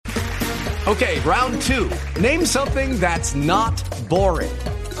Okay, round two. Name something that's not boring.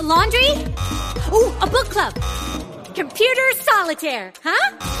 A laundry? Ooh, a book club. Computer solitaire,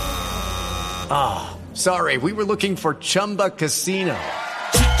 huh? Ah, sorry, we were looking for Chumba Casino.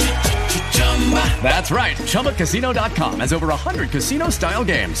 That's right. ChumbaCasino.com has over 100 casino-style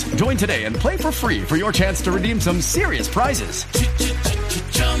games. Join today and play for free for your chance to redeem some serious prizes.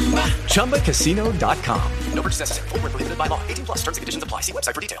 ChumbaCasino.com. No purchase necessary. Void where prohibited by law. 18 plus. Terms and conditions apply. See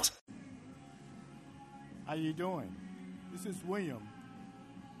website for details. How you doing? This is William,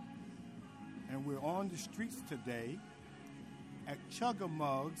 and we're on the streets today at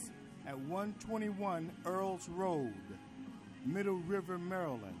Chug-a-Mugs at 121 Earls Road, Middle River,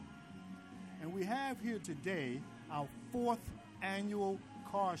 Maryland. And we have here today our 4th annual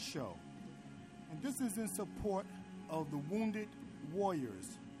car show. And this is in support of the Wounded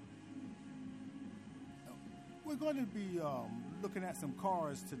Warriors. We're going to be looking at some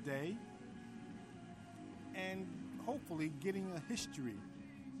cars today and hopefully getting a history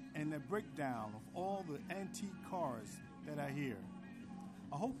and a breakdown of all the antique cars that are here.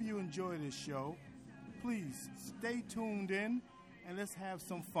 I hope you enjoy this show. Please stay tuned in and let's have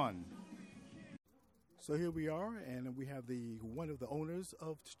some fun. So here we are, and we have one of the owners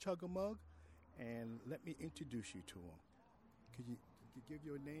of Chug-a-Mug, and let me introduce you to him. Could you give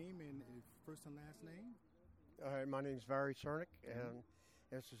your name and first and last name? My name is Barry Cernick, and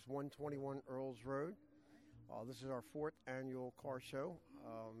this is 121 Earls Road. This is our 4th annual car show.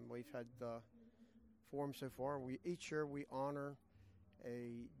 We've had 4 so far. Each year we honor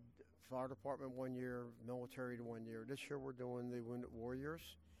a fire department 1 year, military to 1 year. This year we're doing the Wounded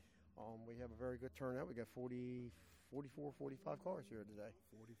Warriors. We have a very good turnout. We got 44, 45 cars here today.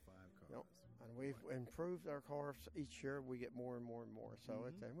 45 cars. Yep. And we've improved our cars each year. We get more and more and more.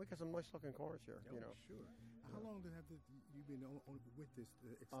 So and we got some nice looking cars here. Sure. How long have you been with this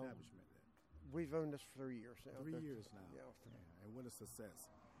establishment? We've owned this for 3 years now. 3 years now. Yeah. And what a success.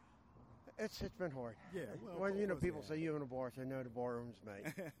 It's been hard. Yeah. Well, people say you own a bar, so no, the bar owns me.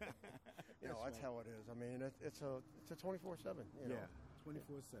 That's how it is. I mean, it's a 24/7. Yeah.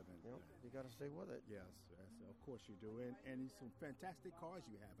 24/7. You got to stay with it. Yes, of course you do. And some fantastic cars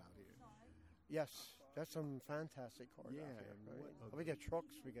you have out here. Yes, that's some fantastic cars out here. Right? We got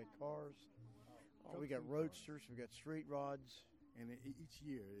trucks, we got cars, we got roadsters, we got street rods. And each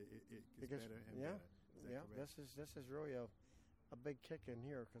year it gets better and better. This is really a big kick in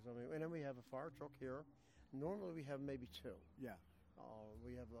here and then we have a fire truck here. Normally we have maybe 2. Yeah.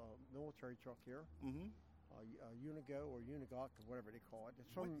 We have a military truck here. Mm-hmm. Unigo or Unigoc or whatever they call it.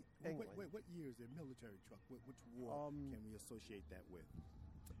 It's from England. What year is it? Military truck? Which war can we associate that with?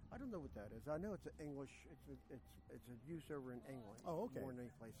 I don't know what that is. I know it's an English. It's a use over in England. Oh, okay. More than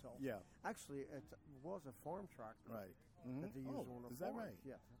any place else. Yeah. Actually, it was a farm tractor. Right. That they used on the is that farm. right?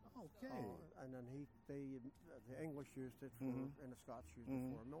 Yeah. Okay. And then the English used it for, and the Scots used it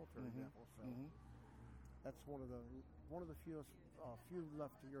for a military vehicle. So that's one of the few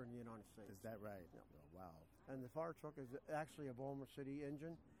left here in the United States. Is that right? Yeah. Oh, wow. And the fire truck is actually a Baltimore City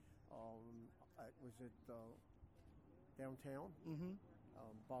engine. It was at downtown. Mm-hmm.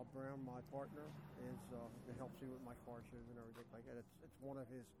 Bob Brown, my partner, helps me with my car shows and everything like that. It's one of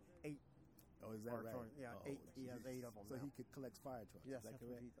his 8. Oh, is that right? Trucks. Yeah, 8. He has 8 of them. So now. he collects fire trucks. Yes, that's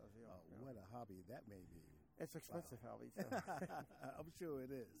what he does. Yeah. What a hobby that may be. It's expensive hobby. So. I'm sure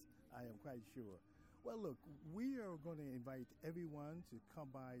it is. I am quite sure. Well, look, we are going to invite everyone to come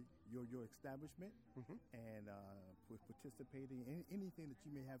by your establishment and participating in anything that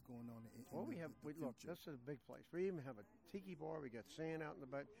you may have going on. Look, this is a big place. We even have a tiki bar. We got sand out in the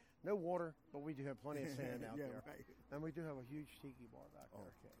back. No water, but we do have plenty of sand out there. Right. And we do have a huge tiki bar back there.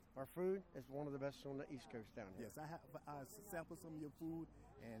 Okay. Our food is one of the best on the East Coast down here. Yes, I sampled some of your food,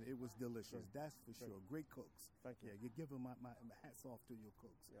 and it was delicious. That's for sure. Great cooks. Thank you. Yeah, you give them my hats off to your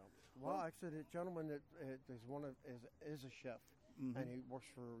cooks. Yeah. Well, actually, the gentleman that is a chef, and he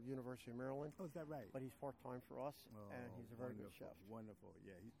works for University of Maryland. Oh, is that right? But he's part-time for us, and he's a very good chef. Wonderful.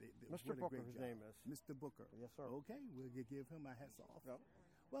 Yeah. Mr. Booker, his name is. Mr. Booker. Yes, sir. Okay, we'll give him my hats off. Yep.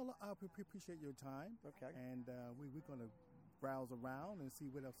 Well, I appreciate your time. Okay. And we're going to browse around and see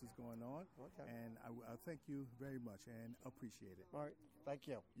what else is going on. Okay. And I thank you very much and appreciate it. All right. Thank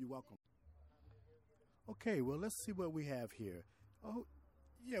you. You're welcome. Okay, well, let's see what we have here. Oh,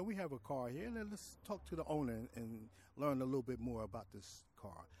 yeah, we have a car here. Let's talk to the owner and learn a little bit more about this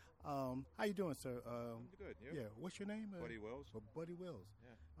car. How you doing, sir? Good. You? Yeah. What's your name? Buddy Wills. Buddy Wills.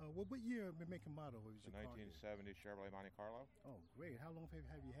 Yeah. What year, make and model was your The car? 1970 Chevrolet Monte Carlo. Oh, great. How long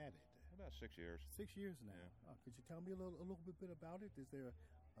have you had it? About 6 years. 6 years now. Yeah. Could you tell me a little bit about it? Is there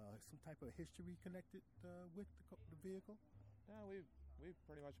some type of history connected with the vehicle? No, we've We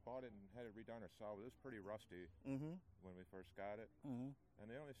pretty much bought it and had it redone ourselves. It was pretty rusty when we first got it. And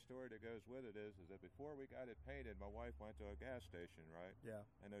the only story that goes with it is that before we got it painted, my wife went to a gas station, right? Yeah.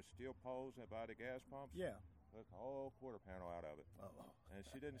 And those steel poles that by the gas pumps? Yeah. Took a whole quarter panel out of it. Oh. And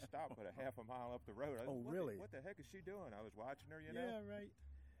she didn't stop but a half a mile up the road. I said, Really? What the heck is she doing? I was watching her, you know? Yeah, right.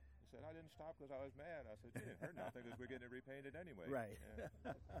 She said, I didn't stop because I was mad. I said, you didn't hurt nothing because we're getting it repainted anyway. Right.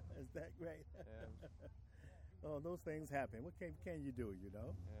 Yeah. Is that great? Yeah. Oh, those things happen. What can you do, you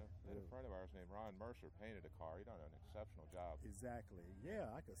know? Yeah. And a friend of ours named Ron Mercer painted a car. He done an exceptional job. Exactly. Yeah,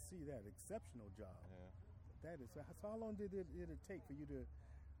 I could see that. Exceptional job. Yeah. That is. So how long did it take for you to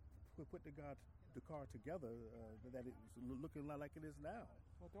put the car together that it was looking like it is now?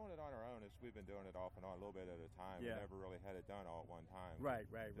 Well, doing it on our own we've been doing it off and on a little bit at a time. Yeah. We never really had it done all at one time. Right.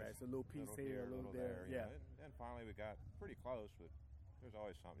 So a little piece here, a little there. Yeah. And finally we got pretty close, but there's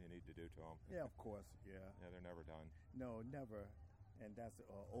always something you need to do to them. Yeah, of course. Yeah. Yeah, they're never done. No, never. And that's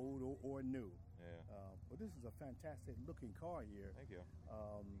old or new. Yeah. But this is a fantastic looking car here. Thank you.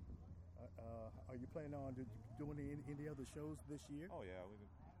 Are you planning on doing any other shows this year? Oh yeah, we can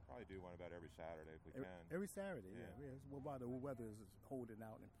probably do one about every Saturday if we can. Every Saturday, yeah. Yeah. Well, while the weather is holding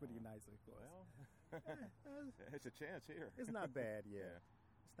out and pretty nice, of course. Well, it's a chance here. It's not bad, yeah. Yeah.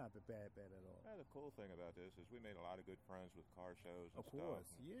 It's not bad at all. Yeah, the cool thing about this is we made a lot of good friends with car shows and Of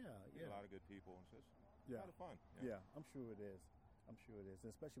course, stuff. yeah. Meet a lot of good people, and it's a lot of fun. Yeah, I'm sure it is. And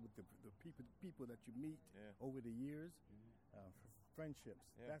especially with the people that you meet over the years, friendships.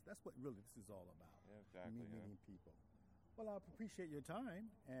 Yeah. That's what really this is all about. Yeah, exactly. Meeting people. Well, I appreciate your time,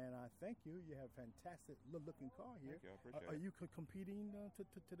 and I thank you. You have a fantastic looking car here. Thank you, I appreciate Are it. you competing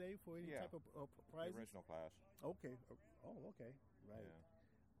today for any Yeah. type of The prizes? original class. Okay. Okay. Right. Yeah.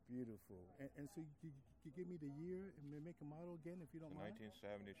 Beautiful. And so you give me the year and make a model again, if you don't The mind?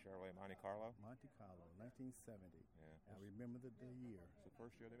 1970 Chevrolet Monte Carlo. Monte Carlo, 1970. Yeah. I remember the year. It's the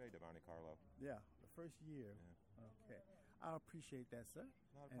first year they made the Monte Carlo. Yeah, the first year. Yeah. Okay. I appreciate that, sir.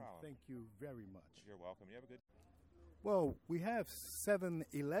 Not a and problem. thank you very much. You're welcome. You have a good. Well, we have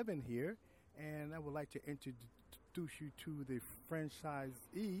 7-Eleven here, and I would like to introduce you to the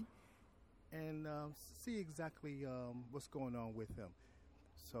franchisee and see exactly what's going on with him.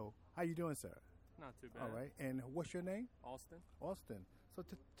 So, how you doing, sir? Not too bad. All right. And what's your name? Austin. Austin. So,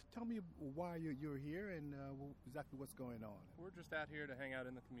 tell me why you're here and exactly what's going on. We're just out here to hang out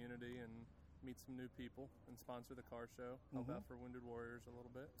in the community and meet some new people and sponsor the car show. Help out for Wounded Warriors a little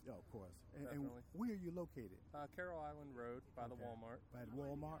bit. Yeah, of course. And Definitely. where are you located? Carroll Island Road by the Okay. Walmart. By the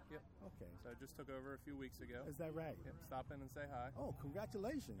Walmart? Yep. Okay. So I just took over a few weeks ago. Is that right? Yep. Stop in and say hi. Oh,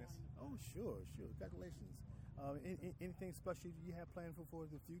 congratulations. Yes. Oh, sure. Congratulations. Anything special you have planned for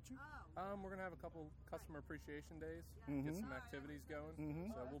the future? We're going to have a couple customer appreciation days, get some activities going.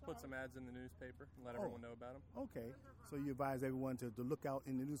 So we'll put some ads in the newspaper and let everyone know about them. Okay. So you advise everyone to look out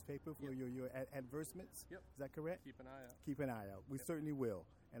in the newspaper for your advertisements? Yep. Is that correct? Keep an eye out. Keep an eye out. We certainly will.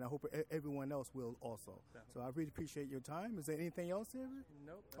 And I hope everyone else will also. Definitely. So I really appreciate your time. Is there anything else, Everett?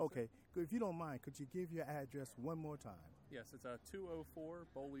 Nope. that's Okay. it. Good. If you don't mind, could you give your address one more time? Yes, it's 204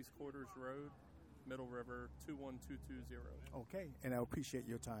 Bowley's Quarters Road, Middle River 21220. Okay. And I appreciate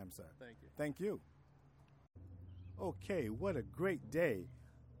your time, sir. Thank you. Thank you. Okay, what a great day.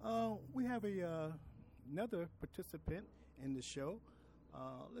 We have another participant in the show.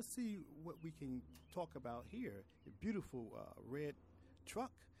 Let's see what we can talk about here. A beautiful red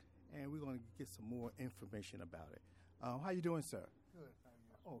truck, and we're going to get some more information about it. How you doing, sir? Good. How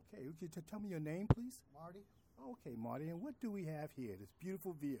are you? Okay, would you tell me your name, please? Marty? Okay, Marty, and what do we have here, this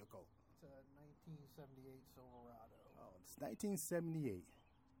beautiful vehicle? It's a 1978 Silverado. Oh, it's 1978.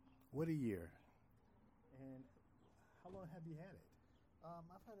 What a year. And how long have you had it?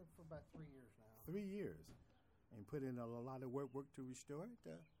 I've had it for about 3 years now. 3 years. And put in a lot of work to restore it?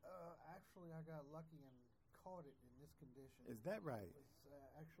 Actually, I got lucky and caught it in this condition. Is that right?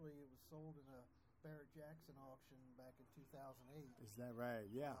 It was sold in a Barrett Jackson auction back in 2008. Is that right?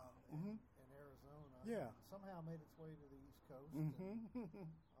 Yeah. In Arizona. Yeah. Somehow made its way to the East Coast.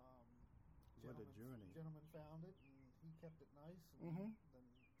 What a journey. Gentleman found it, and he kept it nice, and then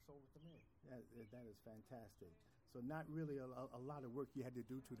sold it to me. That is fantastic. So not really a lot of work you had to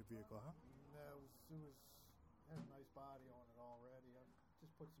do to the vehicle, huh? No, it had a nice body on it already. I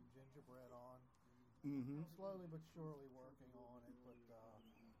just put some gingerbread on. I'm slowly but surely working on it, but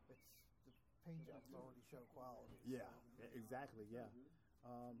the paint jobs already show quality. Yeah, exactly, yeah.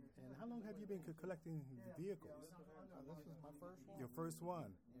 And how long have you been collecting vehicles? This is my first one. Your first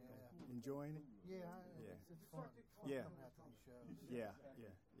one? Yeah. Enjoying it? Yeah, Yeah. it's fun. It's fun Yeah. coming out to these shows. Yeah.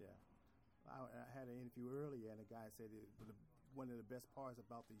 I had an interview earlier, and a guy said one of the best parts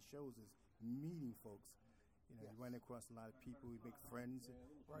about these shows is meeting folks, You know, you run across a lot of people, you make friends, and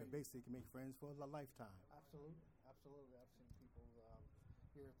you basically can make friends for a lifetime. Absolutely. I've seen people here at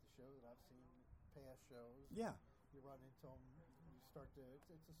the show that I've seen past shows. Yeah. You run into them, you start to.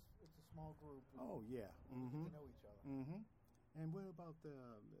 It's a small group. Oh yeah. Get to know each other. Mm-hmm. And what about the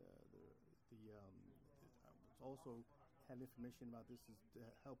also had information about this is to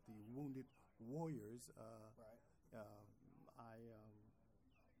help the wounded warriors.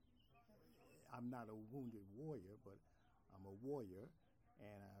 I'm not a wounded warrior, but I'm a warrior,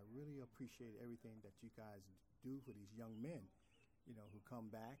 and I really appreciate everything that you guys do for these young men, you know, who come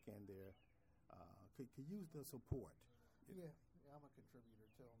back and they're could use the support. Yeah, I'm a contributor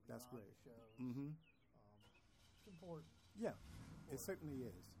to them. That's great. The shows. Mm-hmm. It's important. Yeah, it certainly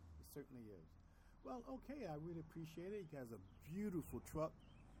is. It certainly is. Well, okay, I really appreciate it. You guys have a beautiful truck,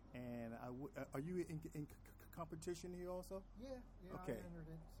 and are you in competition here also? Yeah. Okay. I entered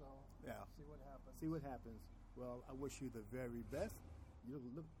it, so yeah. See what happens. Well, I wish you the very best.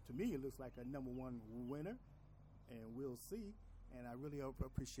 To me, it looks like a #1 winner, and we'll see. And I really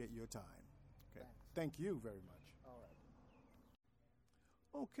appreciate your time. Okay. Thanks. Thank you very much. All right.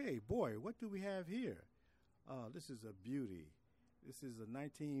 Okay, boy, what do we have here? This is a beauty. This is a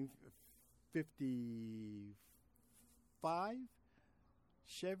 1955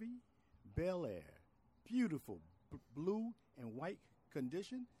 Chevy Bel Air. Beautiful blue and white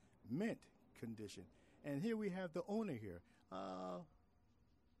condition, mint condition. And here we have the owner here.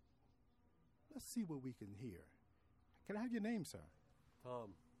 Let's see what we can hear. Can I have your name, sir?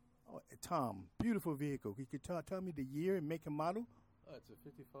 Tom. Oh, Tom. Beautiful vehicle. You could tell me the year and make and model? It's a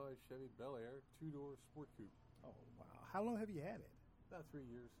 55 Chevy Bel Air, 2-door sport coupe. Oh, wow. How long have you had it? About 3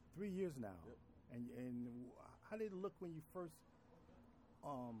 years. 3 years now. Yep. And how did it look when you first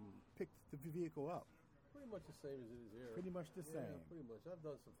picked the vehicle up? Pretty much the same as it is here. Pretty much the same. Yeah, pretty much. I've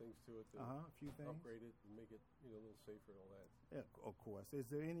done some things to it to a few things. Upgrade it and make it, a little safer and all that. Yeah, of course. Is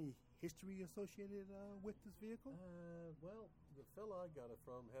there any history associated with this vehicle? Well, the fella I got it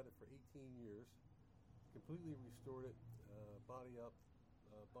from had it for 18 years. Completely restored it, body up,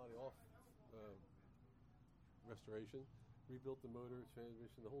 body off restoration. Rebuilt the motor,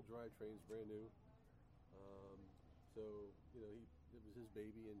 transmission, the whole drivetrain's brand new. So it was his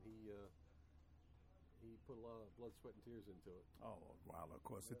baby, and he put a lot of blood, sweat, and tears into it. Oh, wow, of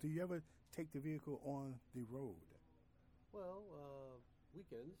course. So do you ever take the vehicle on the road? Well,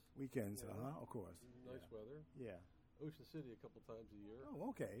 weekends. Weekends, of course. Nice weather. Yeah. Ocean City a couple times a year.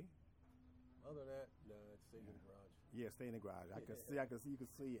 Oh, okay. Other than that, no, it stays in the garage. Yeah, stay in the garage. I can see. You can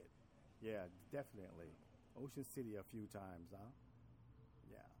see it. Yeah, definitely. Ocean City a few times, huh?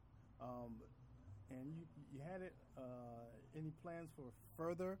 Yeah. And you had it. Any plans for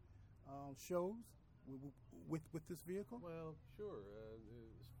further shows with this vehicle? Well, sure.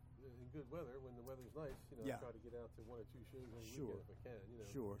 In good weather, when the weather's nice, I try to get out to 1 or 2 shows every weekend if I can.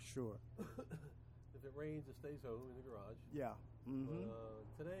 Sure. If it rains, it stays home in the garage. Yeah. Mm-hmm.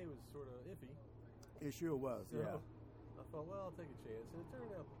 But today was sort of iffy. It sure was. So yeah. I thought, well, I'll take a chance, and it turned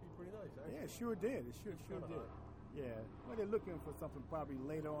out to be pretty nice. Actually. Yeah, it sure did. It sure did. Hot. Yeah. Well, they're looking for something probably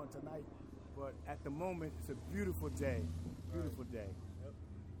later on tonight, but at the moment, it's a beautiful day. Beautiful day. Yep.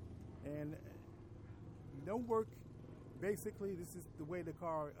 And no work. Basically, this is the way the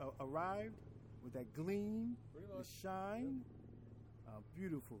car arrived, with that gleam, the shine. Yep.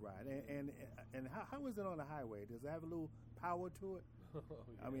 Beautiful ride. And how is it on the highway? Does it have a little power to it? Oh,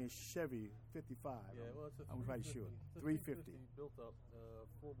 yeah. I mean, Chevy 55. Yeah, well, it's a I'm quite sure. 350 built up,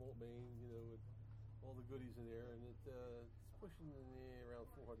 4-bolt main, with all the goodies in there, and it's pushing around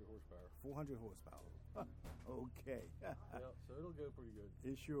 400 horsepower. 400 horsepower. Okay. Yeah, so it'll go pretty good.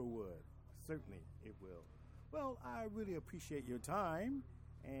 It sure would. Certainly, it will. Well, I really appreciate your time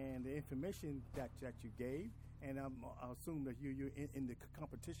and the information that you gave, and I assume that you're in the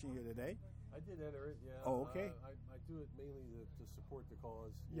competition here today. I did enter it, yeah. Oh, okay. I do it mainly to support the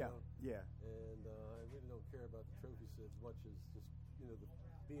cause. Yeah. And I really don't care about the trophies as much as just,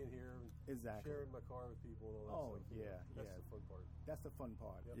 being here and sharing my car with people and all that stuff. Yeah. That's the fun part. That's the fun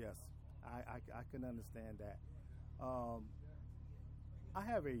part, yep. Yes. I can understand that. I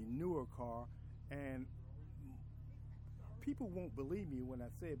have a newer car, and people won't believe me when I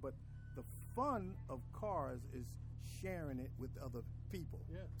say it, but the fun of cars is sharing it with other people.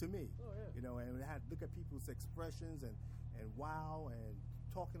 Yeah. To me. Oh, yeah. And I had to look at people's expressions and wow and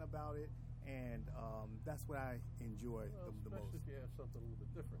talking about it, and that's what I enjoy the most. Especially if you have something a little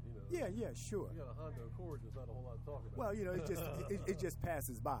bit different, Yeah, sure. You got a Honda Accord, there's not a whole lot to talk about. Well, it just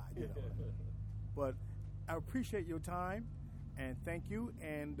passes by, But I appreciate your time, and thank you,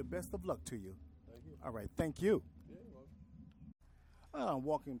 and the best of luck to you. Thank you. All right, thank you. Yeah, you're welcome. I'm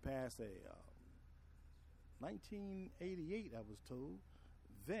walking past a 1988, I was told.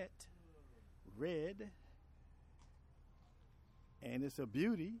 Vet, red, and it's a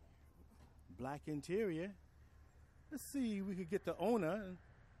beauty. Black interior. Let's see if we could get the owner and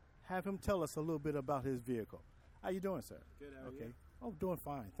have him tell us a little bit about his vehicle. How you doing, sir? Good, how are you? Oh, doing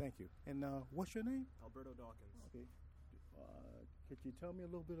fine, thank you. And what's your name? Alberto Dawkins. Okay. Could you tell me a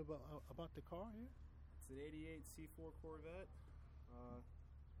little bit about the car here? It's an 88 C4 Corvette.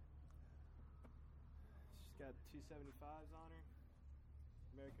 She's got 275s on her.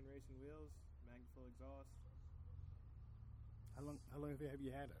 American Racing wheels, Magnaflow exhaust. How long have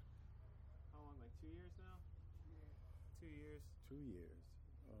you had her? How long? Like 2 years now? 2 years. 2 years.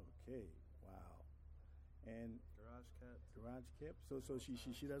 Okay. Wow. And garage kept. Garage kept. So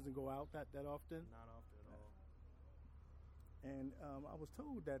she doesn't go out that often. Not often at all. And I was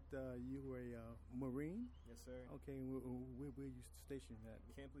told that you were a Marine. Yes, sir. Okay. Where you stationed at?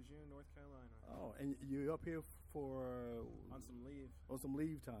 Camp Lejeune, North Carolina. Oh, and you're up here for on some leave. On some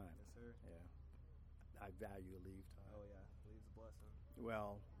leave time. Yes, sir. Yeah. I value leave time. Oh yeah, leave's a blessing.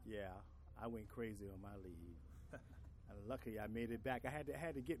 Well, yeah. I went crazy on my leave. And luckily, I made it back. I had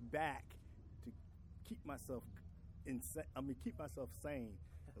to get back to keep myself keep myself sane.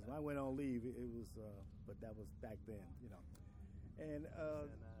 Because when I went on leave, it was, but that was back then, you know. And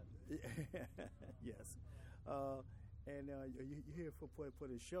yes, and you're here for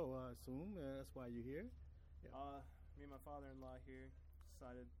the show, I assume. That's why you're here. Yeah. Me and my father-in-law here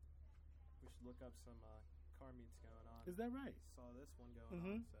decided we should look up some car meets going on. Is that right? Saw this one going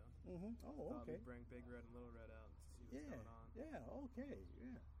on, so. Oh, okay. We'd bring Big Red and Little Red out and see what's going on. Yeah. Okay.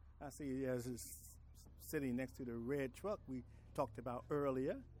 Yeah. I see. As it's sitting next to the red truck we talked about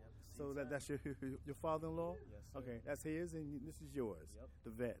earlier. Yep, so that's your father-in-law? Yes, sir. Okay, that's his, and this is yours. Yep.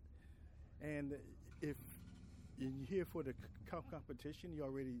 The Vet. And if you're here for the competition, you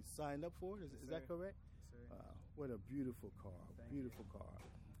already signed up for it. Is that correct? Yes, sir. Wow, what a beautiful car! Thank Beautiful you. car.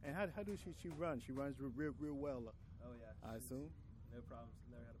 And how does she run? She runs real well. Oh yeah. I assume. No problems.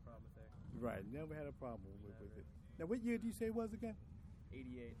 Never had a problem with her. Right. Never had a problem with it. Now, what year did you say it was again?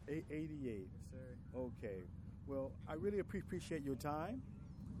 88. 88. Yes, sir. Okay. Well, I really appreciate your time,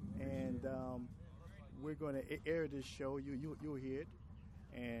 and we're going to air this show. You'll hear it,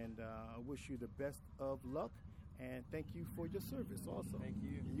 and I wish you the best of luck, and thank you for your service also. Thank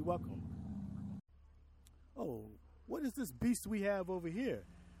you. You're welcome. Oh, what is this beast we have over here?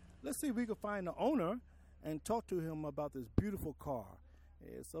 Let's see if we can find the owner and talk to him about this beautiful car.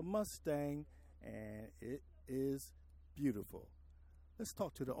 It's a Mustang, and it is beautiful. Let's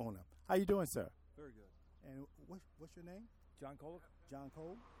talk to the owner. How you doing, sir? Very good. And what's your name? John Cole. John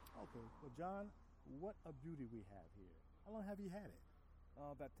Cole? Okay. Well, John, what a beauty we have here. How long have you had it?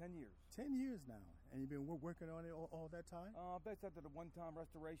 About 10 years. 10 years now. And you've been working on it all that time? Best after the one-time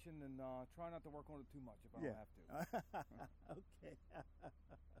restoration, and try not to work on it too much if I don't have to. Okay.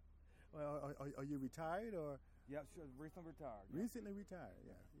 Well, are you retired or? Yeah, sure. Recently retired. Yeah. Recently retired,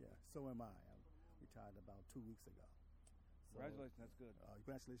 yeah. So am I. I retired about 2 weeks ago. So, congratulations, that's good.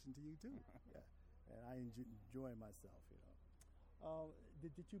 Congratulations to you too. Yeah, and I enjoy myself.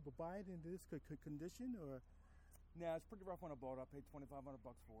 Did you buy it in this condition or? Nah, it's pretty rough when I bought it. I paid $2,500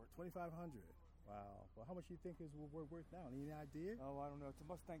 for it. $2,500. Wow. Well, how much do you think is worth now? Any idea? Oh, I don't know. It's a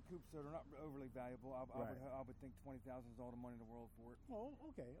Mustang coupe, so they're not overly valuable. I would think $20,000 is all the money in the world for it. Oh,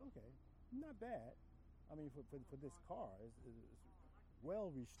 okay. Not bad. I mean, for this car, it's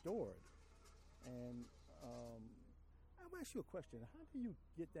well restored. And I'll ask you a question. How do you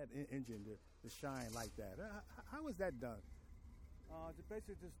get that engine to shine like that? How is that done?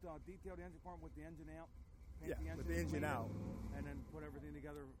 Basically just detail the engine part with the engine out. Yeah, with the engine out. And then put everything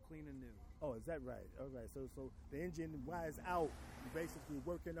together clean and new. Oh, is that right? All right. So the engine, while it's out, you're basically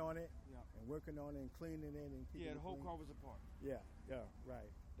working on it. Yeah. And working on it and cleaning it and keeping it the whole clean. car was apart. Yeah, right.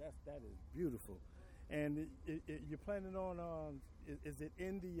 That is beautiful. And you're planning on, is it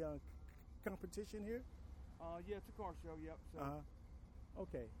in the competition here? Yeah, it's a car show, yep. So.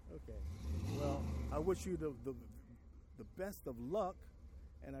 Okay. Well, I wish you the best of luck,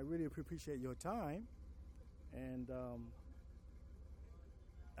 and I really appreciate your time. And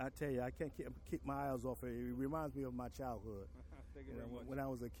I tell you, I can't keep my eyes off it. It reminds me of my childhood. Thank you very much. When I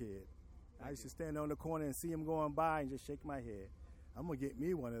was a kid. I used to stand on the corner and see him going by and just shake my head. I'm going to get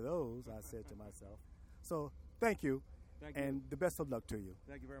me one of those, I said to myself. So, thank you. Thank you. And the best of luck to you.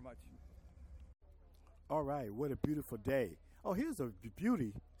 Thank you very much. All right, what a beautiful day. Oh, here's a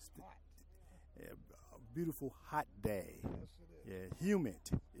beauty. A beautiful hot day. Yes, it is. Yeah, humid,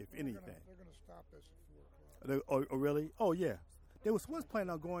 if anything. They're going to stop this at 4 o'clock. Oh, really? Oh, yeah. They was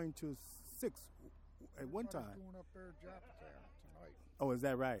planning on going to 6 at one time. Everybody's going up there to Joppatown tonight. Oh, is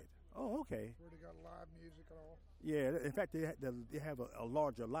that right? Oh, okay. Where they got live music and all. Yeah, in fact, they have a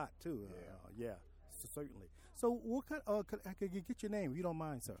larger lot too. Yeah, certainly. So, what kind? I could get your name if you don't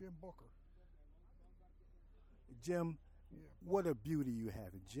mind, sir. Jim Booker. Jim, Yeah. what a beauty you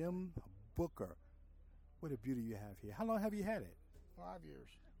have, Jim Booker. What a beauty you have here. How long have you had it? 5 years.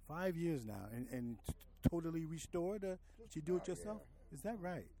 5 years now, and totally restored. Did you do it yourself? Yeah. Is that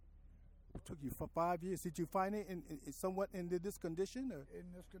right? It took you for 5 years. Did you find it in somewhat in this condition? Or?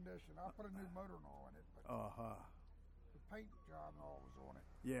 In this condition, I put a new motor and all in it, but the paint job and all was on it.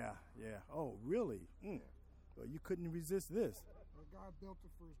 Yeah. Oh, really? Yeah. Well, you couldn't resist this. The guy built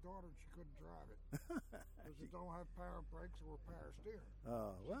it for his daughter, and she couldn't drive it because it don't have power brakes or power steering.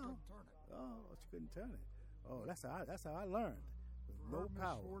 Oh, well. She couldn't turn it. Oh, she couldn't turn it. Oh, that's how I learned. With For no her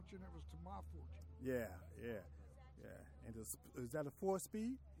power. misfortune, it was to my fortune. Yeah. And is that a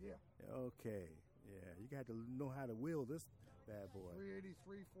 4-speed? Yeah. Okay. Yeah, you got to know how to wheel this bad boy.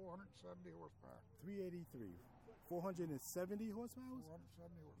 383, 470 horsepower. 383, 470 horsepower.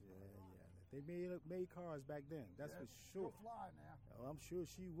 470 horsepower. Yeah. They made cars back then. That's for sure. She'll fly now. Oh, I'm sure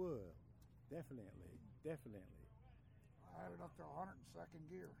she would. Definitely. I had it up to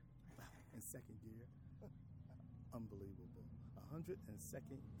 102nd gear. In second gear. Unbelievable.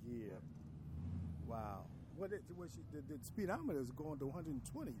 102nd gear. Wow. The speedometer is going to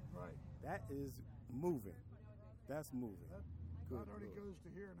 120. Right. That is moving. That's moving. That only goes to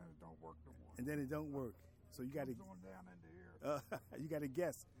here and then it don't work no more. And then it don't work. So you got to on down into here. you got to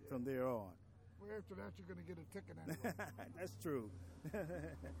guess from there on. Well, after that, you're going to get a ticket anyway. That's true.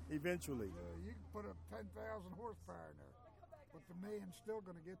 Eventually. You can put up 10,000 horsepower in there, but the million's still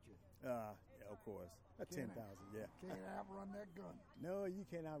going to get you. Yeah, of course. 10,000, yeah. Can't outrun that gun. No, you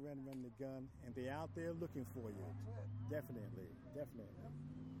can't outrun the gun, and they're out there looking for you. That's it. Definitely.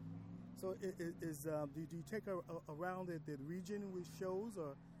 So, do you take around the region with shows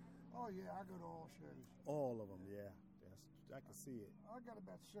or? Oh yeah, I go to all shows. All of them, yeah. I can see it. I got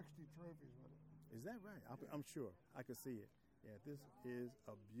about 60 trophies with it. Is that right? I'm sure. I can see it. Yeah, this is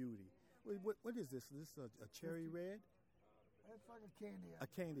a beauty. What is this? Is this a cherry red? It's like a candy apple. A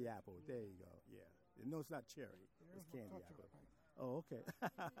candy apple. There you go. Yeah. No, it's not cherry. It's candy apple. Oh, okay.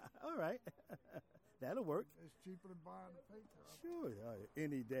 All right. That'll work. It's cheaper than buying the paint. Sure.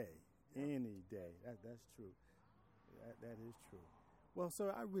 Any day. Any day. That's true. That is true. Well,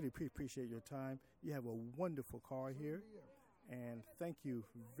 sir, I really appreciate your time. You have a wonderful car here. And thank you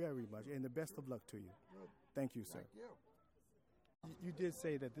very much. And the best of luck to you. Good. Thank you, sir. Thank you. You did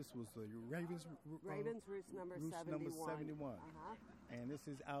say that this was the Ravens Roost number 71. And this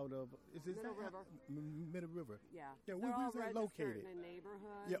is out of Middle River. Middle River. Yeah. Yeah. They're all Where's that registered located? in a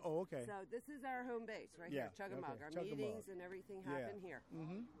neighborhood. Yeah. Oh, okay. So this is our home base right here, Chuggamug. Our meetings and everything happen here.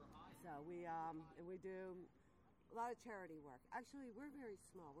 Mm-hmm. So we do a lot of charity work. Actually, we're very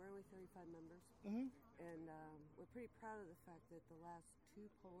small. We're only 35 members. Mm-hmm. And we're pretty proud of the fact that the last 2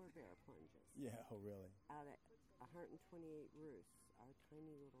 polar bear plunges. Yeah. Oh, really? Out of 128 roosts, our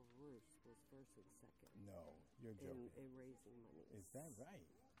tiny little roost was first and second. No, you're joking. In raising money. Is that right?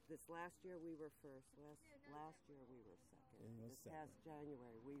 This last year we were first. Last year we were second. This past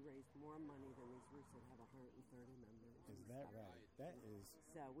January we raised more money than these roosts that have 130 members. Is that right? That is.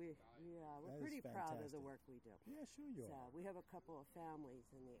 So we're pretty proud of the work we do. Yeah, sure you are. So we have a couple of families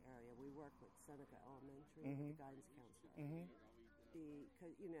in the area. We work with Seneca Elementary, the guidance counselor.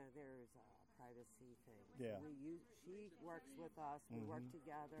 Because there's a privacy thing. Yeah. She works with us. We work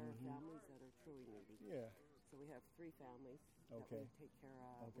together. Families that are truly needy. Yeah. So we have 3 families that we take care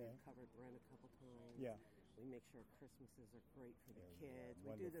of. We've covered rent a couple times. Yeah. We make sure Christmases are great for the kids.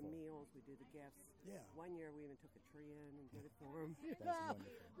 Wonderful. We do the meals. We do the gifts. Yeah. One year we even took a tree in and did it for them. That's wonderful.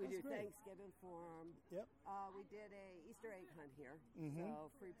 We do great. Thanksgiving for them. Yep. We did a Easter egg hunt here. Mm-hmm. So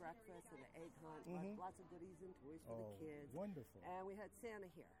free breakfast and an egg hunt. Lots of goodies and toys for the kids. Wonderful. And we had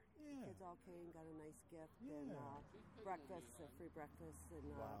Santa here. Yeah. The kids all came, got a nice gift, Yeah. and breakfast, free breakfast, and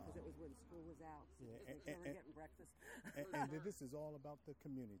because it was when school was out, so Yeah. we were getting breakfast. and this is all about the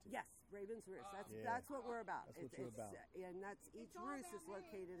community. Yes, Ravens Roost. That's what we're about. That's what you're about. And that's each roost is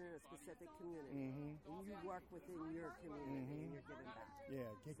located in a specific community, and you work within your community, and you're giving back.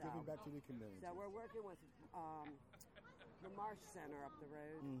 Yeah, giving back to the community. So we're working with the Marsh Center up the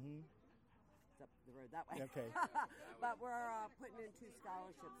road. Up the road that way. Okay. But we're putting in 2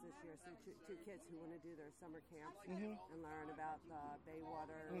 scholarships this year. So 2 kids who want to do their summer camps and learn about the bay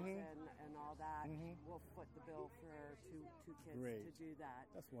waters and all that. We'll foot the bill for two kids to do that.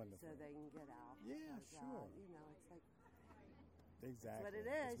 That's wonderful. So they can get out. Yeah, sure. It's like exactly. That's what it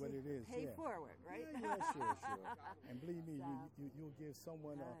is. That's what it is. Pay forward, right? Yeah, sure. And believe me, you'll give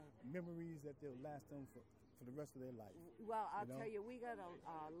someone memories that they'll last them for the rest of their life. Well, I'll tell you, we got a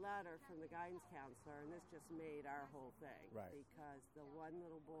letter from the guidance counselor, and this just made our whole thing. Right. Because the one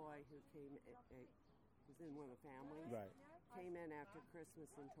little boy who came, was in one of the families, right. came in after Christmas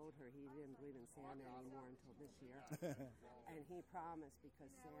and told her he didn't believe in Santa anymore until this year. And he promised,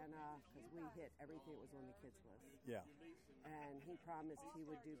 because we hit everything that was on the kids' list. Yeah. And he promised he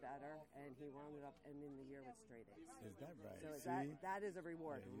would do better, and he wound up ending the year with straight A's. Is that right? So that is a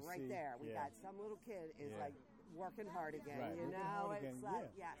reward right there. We got some little kid is like working hard again. Right. You working know, hard it's again. like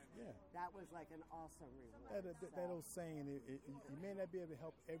that was like an awesome reward. That old saying, you may not be able to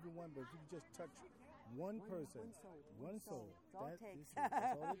help everyone, but if you just touch one person, one soul. That's all it takes. That's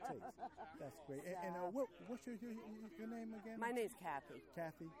all it takes. That's great. And what's your name again? My name's Kathy.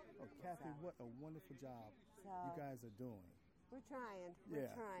 Kathy? Oh, Kathy, what a wonderful job you guys are doing. We're trying. We're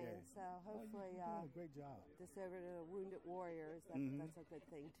trying. Yeah. So hopefully, you're doing a great job. This over to the Wounded Warriors. That's a good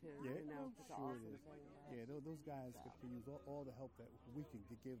thing too. Yeah, you know, it's sure an awesome it is. thing. Yeah, those guys could use all the help that we can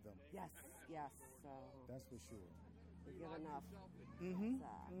give them. Yes. So that's for sure. We give enough.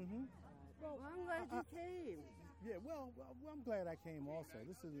 Well, I'm glad you came. Yeah, well, I'm glad I came also.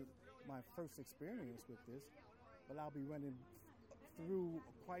 This is my first experience with this, but I'll be running through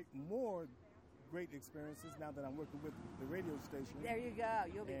quite more great experiences now that I'm working with the radio station. There you go.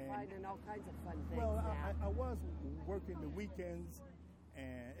 You'll be finding all kinds of fun things. Well, now. I was working the weekends,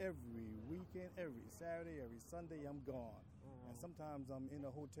 and every weekend, every Saturday, every Sunday, I'm gone. And sometimes I'm in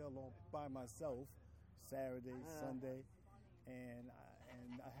a hotel all by myself, Saturday, Sunday, and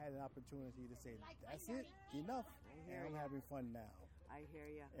I had an opportunity to say, that's it, enough, and I'm having fun now. I hear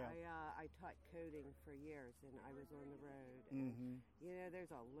you. Yeah. I taught coding for years, and I was on the road. And, you know,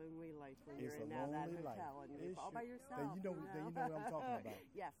 there's a lonely life when you're in that hotel and you're all by yourself. You know what I'm talking about.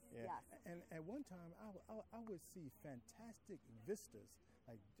 Yes. And at one time, I would see fantastic vistas,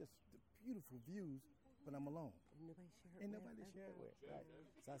 like just the beautiful views, but I'm alone. Nobody share it with. Right.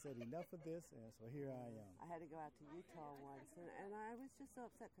 So I said, enough of this, and so here I am. I had to go out to Utah once, and I was just so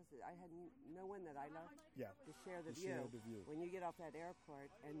upset because I had no one that I loved to share the view. When you get off that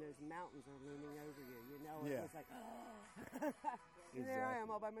airport and those mountains are looming over you, you know, it was like, and there I am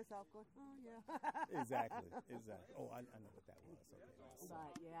all by myself going, Exactly. Oh, I know what that was. Okay.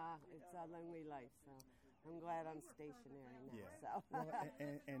 But it's a lonely life, so I'm glad I'm stationary now. Yeah. So. Well,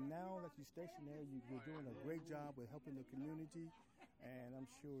 and now that you're stationary, you're doing a great job with helping the community, and I'm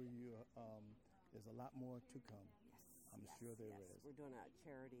sure there's a lot more to come. I'm sure there is. We're doing a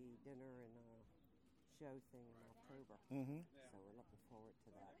charity dinner and a show thing in October. So we're looking forward to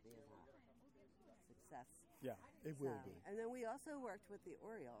that being a success. Yeah, it will be. And then we also worked with the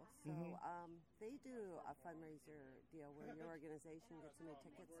Orioles. So they do a fundraiser deal where your organization gets some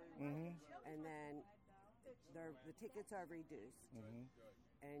tickets, and then the tickets are reduced,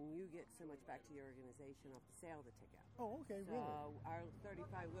 and you get so much back to your organization off the sale of the ticket. Oh, okay, so really? Our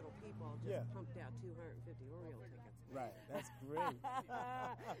 35 little people just pumped out 250 Oriole tickets. Right, that's great.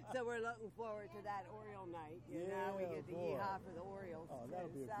 So we're looking forward to that Oriole night. You know, we get to yeehaw for the Orioles. Oh, that'll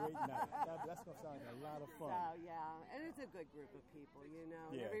be a great night. That's going to sound like a lot of fun. So, and it's a good group of people, you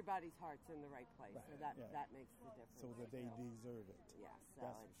know. Yeah. Everybody's heart's in the right place, so that makes the difference. So that they deserve it. Yeah, so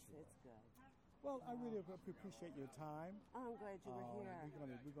it's good. Well, I really appreciate your time. I'm glad you were here.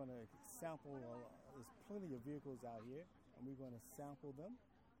 We're gonna sample. There's plenty of vehicles out here, and we're going to sample them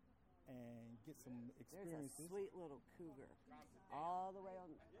and get some experiences. There's a sweet little Cougar, all the way on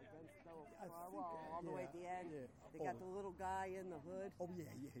against the far wall, all the way at the end. Yeah. They got the little guy in the hood. Oh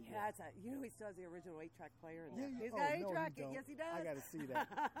yeah. You know, he still has the original 8-track player in there. Yeah. He's got 8-track. No, yes, he does. I got to see that.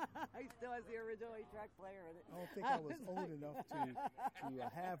 He still has the original 8-track player in it. I don't think I was old enough to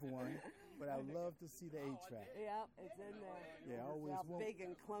have one, but I'd love to see the 8-track. Yep, it's in there. Yeah, always. How big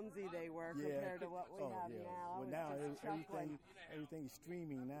and clumsy they were compared to what we have now. Well, now everything's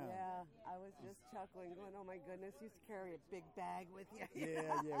streaming now. Yeah, I was just chuckling, going, "Oh my goodness, you used to carry a big bag with you."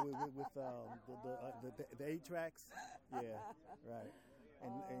 Yeah, with the 8-tracks. Yeah, right.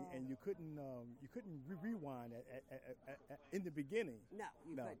 And you couldn't rewind in the beginning. No,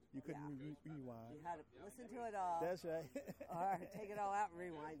 you couldn't rewind. You had to listen to it all. That's right. Or take it all out and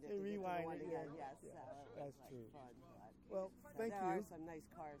rewind it. Rewind it again. Yes, that's true. Fun. Well, thank you. There are some nice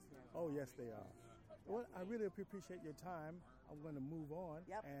cars here. Oh yes, they are. Well, I really appreciate your time. I'm going to move on,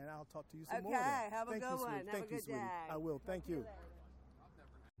 and I'll talk to you some more. Okay, have a good one. Have a good day. I will. Thank you.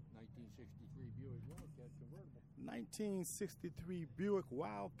 1963 Buick Wildcat 1963 Buick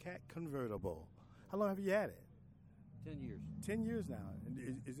Wildcat convertible. convertible. How long have you had it? 10 years. 10 years now.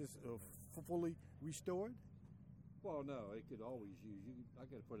 And is this fully restored? Well, no, it could always use. I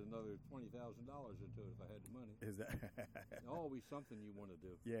could put another $20,000 into it if I had the money. Is that always something you want to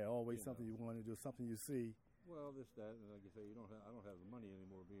do? Yeah, always something you want to do, something you see. Well, this, that, and like I say, I don't have the money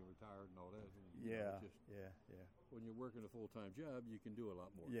anymore, being retired and all that. And, Yeah, just, yeah. When you're working a full-time job, you can do a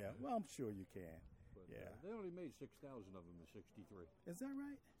lot more. Yeah, well, I'm sure you can. But, yeah. They only made 6,000 of them in '63. Is that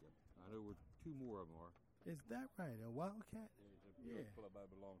right? Yep. I know where 2 more of them are. Is that right? A Wildcat? Yeah. The club I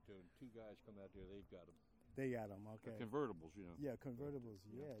belong to, and 2 guys come out there. They've got them. They got them. Okay. Convertibles, you know. Yeah, convertibles.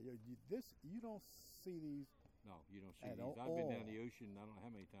 Yeah. You don't see these. No, you don't see at these. all. I've been down the ocean. I don't know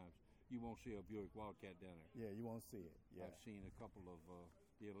how many times. You won't see a Buick Wildcat down there. Yeah, you won't see it. Yeah. I've seen a couple of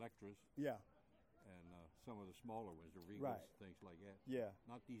the Electras. Yeah. And some of the smaller ones, the Regals, Right. things like that. Yeah.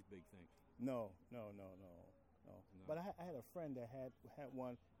 Not these big things. No. But I had a friend that had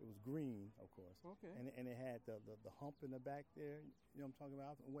one. It was green, of course. Okay. And it had the hump in the back there. You know what I'm talking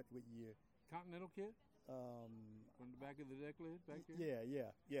about? What year? Continental kit? From the back of the deck lid back there?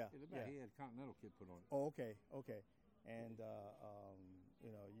 Yeah. He had a Continental kit put on it. Oh, okay. And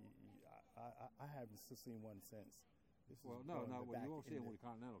I haven't seen one since. Well, no. Well, you won't see him with a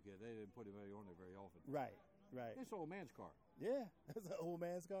Continental kit. They didn't put him on there very often. Right. It's an old man's car. Yeah, that's an old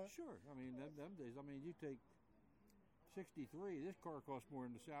man's car. Sure. I mean, them days. I mean, you take '63. This car costs more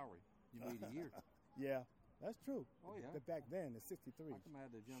than the salary you made a year. Yeah, that's true. Oh yeah. But back then, it's '63. I come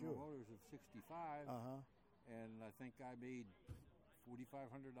out of the General Motors of '65, and I think I made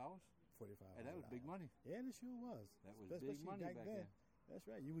 $4,500. $4,500. And that was big money. Yeah, it sure was. That was Especially big money back then. That's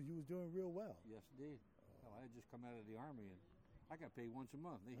right. You was doing real well. Yes, indeed. Well, I had just come out of the Army, and I got paid once a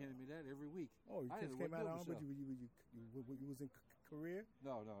month. They handed me that every week. Oh, you just came out of the Army, but you was in Korea?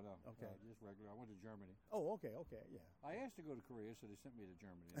 No. Okay. No, just regular. I went to Germany. Oh, okay, yeah. I asked to go to Korea, so they sent me to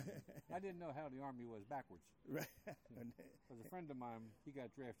Germany. I didn't know how the Army was backwards. Right. Because a friend of mine, he got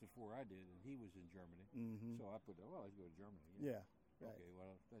drafted before I did, and he was in Germany. Mm-hmm. So I put, let's go to Germany. Yeah. Right. Okay,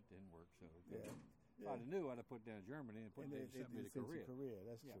 well, that didn't work, so. Yeah. If I'd have knew, I'd have put down Germany and sent me to Korea.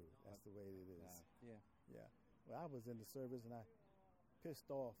 That's true. That's the way it is. Yeah. Well, I was in the service, and I pissed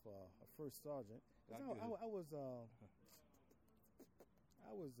off a first sergeant. I was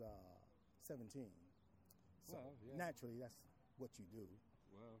 17. So naturally, that's what you do.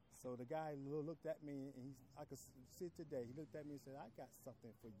 Well. So the guy looked at me, and I could see it today. He looked at me and said, "I got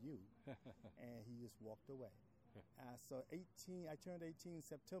something for you," and he just walked away. So I turned 18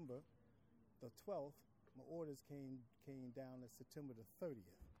 September the 12th. My orders came down on September the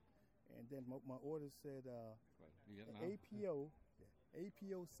 30th, and then my orders said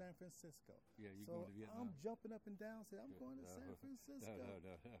APO San Francisco. Yeah, you're so going to Vietnam. I'm jumping up and down, saying I'm going to San Francisco.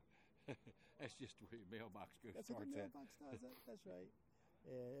 No. That's just where your mailbox goes. That's where the mailbox starts at. That's right.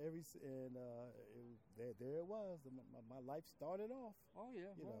 There it was. My life started off. Oh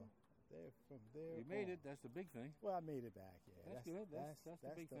yeah. From there. You made it. That's the big thing. Well, I made it back. Yeah, that's good. That's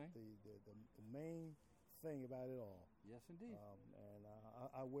the big thing. The main thing about it all. Yes, indeed. And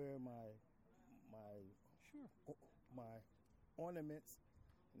I wear my ornaments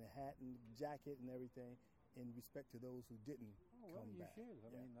and the hat and jacket and everything in respect to those who didn't come back. You should.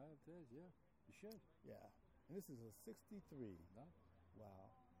 I mean, that is, you should. Yeah. And this is a '63. No. Wow.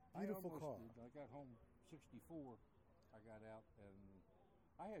 Beautiful car. I got home '64. I got out and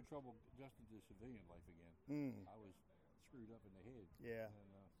I had trouble adjusting to civilian life again. I was screwed up in the head. Yeah.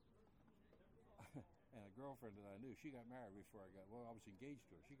 And a girlfriend that I knew, she got married before I was engaged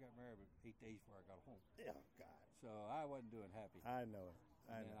to her. She got married 8 days before I got home. Yeah, God. So I wasn't doing happy. I know it.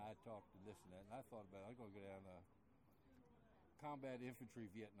 And I talked to this and that, and I thought about it. I'm going to go down combat infantry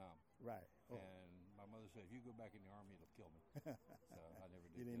Vietnam. Right. Oh. And my mother said, if you go back in the Army, it'll kill me. So I never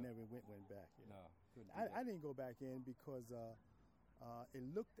did. You never went back. Yeah. No, couldn't. I didn't go back in because it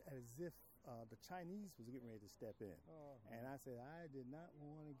looked as if the Chinese was getting ready to step in. And I said, I did not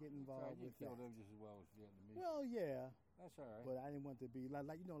want to get involved with that. You killed them just as well as Vietnamese. Well, yeah. That's all right. But I didn't want to be like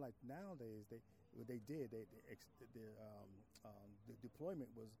nowadays the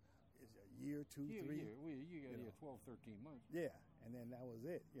deployment was a year, 2, 3. You got 12, 13 months. Yeah, and then that was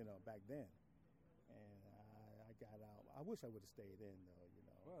it, back then. And I got out. I wish I would have stayed in, though,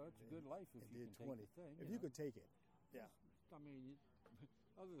 Well, it's a good life if you can take the thing. If you could take it, yeah. I mean,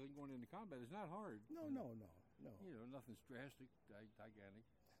 other than going into combat, it's not hard. No. Nothing's drastic, gigantic.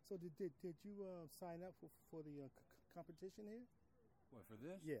 So did you sign up for the competition here? What, for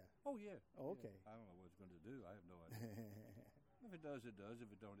this? Yeah. Oh, yeah. Oh, okay. I don't know what it's going to do. I have no idea. If it does, it does. If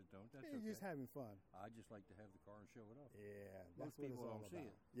it don't, it don't. That's okay. You're just having fun. I just like to have the car and show it off. Yeah, Most people don't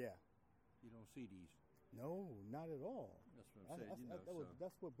see it. Yeah. You don't see these. No, not at all. That's what I'm saying.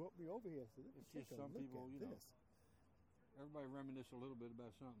 That's what brought me over here. So it's just some people, everybody reminisce a little bit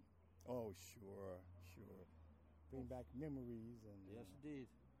about something. Oh, sure. Bring back memories. And yes, indeed.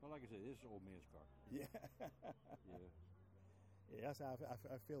 Well, like I said, this is an old man's car. Yeah. Yeah, that's how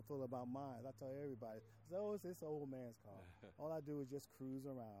I feel about mine. I tell everybody, it's this old man's car. All I do is just cruise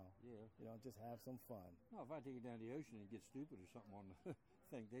around. Yeah. You know, just have some fun. No, if I take it down the ocean and get stupid or something on the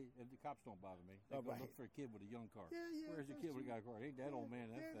thing, the cops don't bother me. They go look for a kid with a young car. Yeah. Where's the kid with a car? Ain't that old man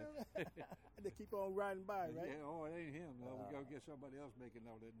that thing? They keep on riding by, right? Yeah, oh, it ain't him. No, we go get somebody else making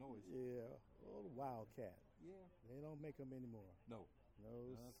all that noise. Yeah, old Wildcat. Yeah. They don't make them anymore. No.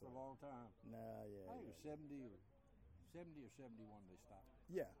 No, that's for a long time. Nah, yeah. I think it was 70 or 71 they stopped.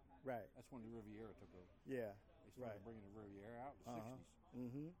 Yeah, right. That's when the Riviera took over. Yeah, they started bringing the Riviera out in the 60s.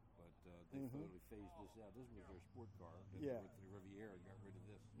 Mm-hmm. But they totally phased this out. This was their sport car. Then they went to the Riviera and got rid of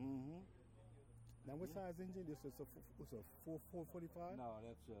this. Mm-hmm. Now, what size engine? This is a 445? No,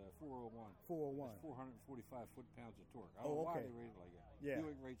 that's 401. 401. That's 445 foot-pounds of torque. I don't know why they rated it like that. Yeah.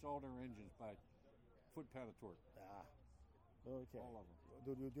 Buick rates all their engines by foot-pound of torque. Okay. All of them.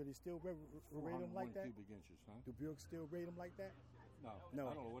 Do they still rate them like that? 401 cubic inches, huh? Do Buick still rate them like that? No.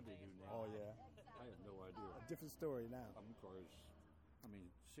 I don't know what they do now. Oh, yeah. I have no idea. A different story now. Some cars,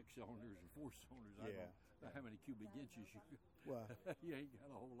 6 cylinders and 4 cylinders. Yeah. I don't know how many cubic inches you Well, you ain't got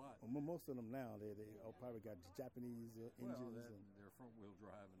a whole lot. Well, most of them now, they probably got Japanese engines. And their front-wheel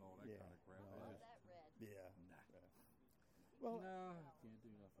drive and all that kind of crap. Yeah. Nah. Well, no, I can't do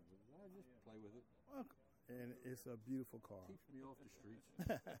nothing with it. I just play with it. And it's a beautiful car. Keeps me off the streets.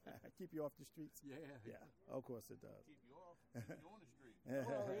 Keep you off the streets? Yeah. Yeah, of course it does. Keep you off. Keep you on the street.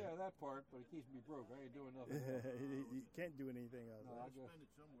 Well, yeah, that part, but it keeps me broke. I ain't doing nothing. You can't do anything else. No, I spend it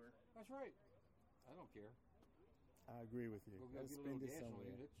somewhere. That's right. I don't care. I agree with you. Go get a little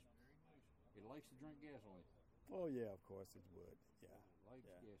gasoline. It likes to drink gasoline. Oh, yeah, of course it would. Yeah. It likes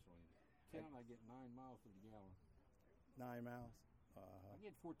gasoline. Town, I get 9 miles to the gallon. 9 miles? I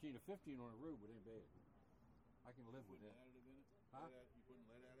get 14 or 15 on the road, but it ain't bad. I can live with that. Additive in it? Huh? You putting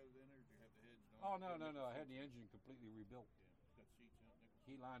lead additive in it, or do you have the heads Oh, no. I had the engine completely rebuilt. Yeah, got seats out there.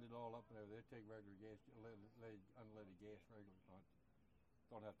 He lined it all up there. They take regular gas, unleaded gas, regular.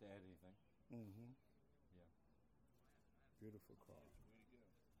 Don't have to add anything. Mm-hmm. Yeah. Beautiful car. That's the way to go.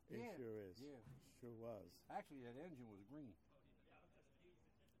 It sure is. Yeah. Sure was. Actually, that engine was green.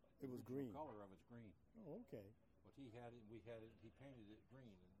 It was green. The color of it's green. Oh, okay. But he had it. We had it. He painted it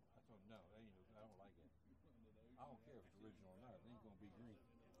green, and I thought, no, I don't like it. I don't care if it's original or not. It ain't gonna be green.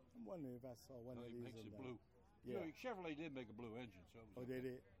 I'm wondering if I saw one of these. He makes it blue. Yeah. Chevrolet did make a blue engine, so. It was they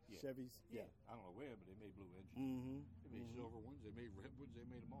did. Yeah. Chevys. Yeah. I don't know where, but they made blue engines. Mm-hmm. They made silver ones. They made red ones. They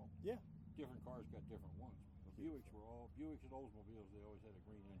made them all. Yeah. Different cars got different ones. But Buicks and Oldsmobiles. They always had a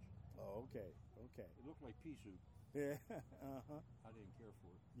green engine. Oh, okay. Okay. It looked like pea soup. Yeah. Uh-huh. I didn't care for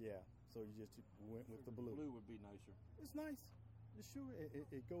it. Yeah. So you just went with the blue. Blue would be nicer. It's nice. It's sure.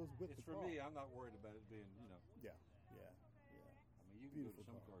 It goes with it's the for car. me. I'm not worried about it being, Yeah. I mean, you can go to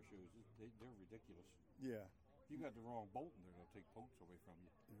some car shows. They're ridiculous. Yeah. If you got the wrong bolt in there, they'll take bolts away from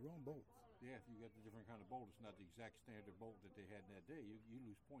you. The wrong bolts. Yeah, if you got the different kind of bolt, it's not the exact standard bolt that they had that day. You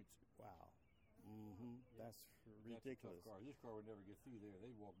lose points. Wow. Mm-hmm. That's ridiculous. That's a tough car. This car would never get through there.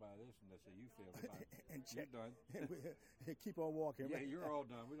 They'd walk by this and they'd say, "You failed." And check. You're done. Keep on walking. Yeah, you're all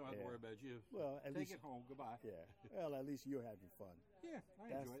done. We don't have to worry about you. Well, at Take least it home. Goodbye. Yeah. Well, at least you're having fun. Yeah,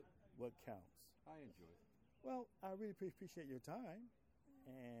 I enjoy it. What counts. I enjoy it. Well, I really appreciate your time,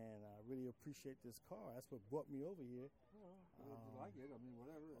 and I really appreciate this car. That's what brought me over here. Well, if you like it, I mean,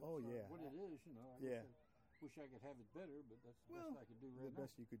 whatever. Oh, yeah. What it is, Yeah. Wish I could have it better, but that's the best I can do right now. The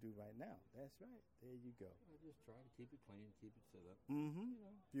best you could do right now. That's right. There you go. I just try to keep it clean, keep it set up. Mm-hmm.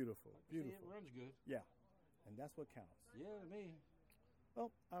 Beautiful. Beautiful. It runs good. Yeah. And that's what counts. Yeah, to me. Well,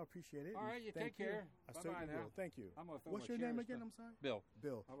 I appreciate it. All right, you take care. I certainly will. Thank you. I'm gonna throw What's my your name chair again? Stuff. I'm sorry? Bill.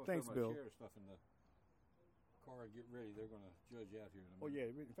 Bill. I'm gonna Thanks, throw my Bill. chair stuff in the car and get ready. They're going to judge out here in a minute. Oh, yeah.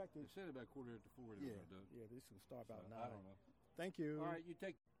 In fact, they said about 4:45 they were going to do it. Yeah, this will start about 9. I don't know. Thank you. All right, you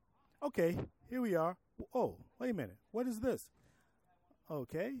take. Okay, here we are. Oh, wait a minute. What is this?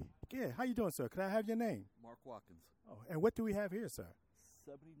 Okay. Yeah, how you doing, sir? Can I have your name? Mark Watkins. Oh, and what do we have here, sir?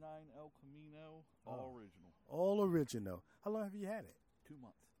 79 El Camino, all original. All original. How long have you had it? 2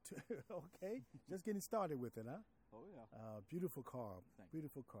 months. Okay, just getting started with it, huh? Oh, yeah. Beautiful car.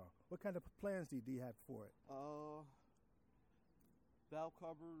 Beautiful car. What kind of plans do you have for it? Valve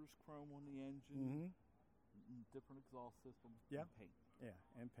covers, chrome on the engine, different exhaust system, and paint. Yeah,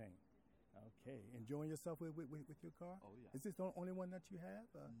 and paint. Okay, enjoying yourself with your car? Oh, yeah. Is this the only one that you have?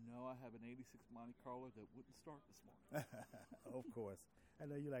 No, I have an 86 Monte Carlo that wouldn't start this morning. Of course. I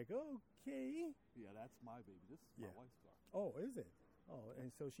know you're like, okay. Yeah, that's my baby. This is my wife's car. Oh, is it? Oh,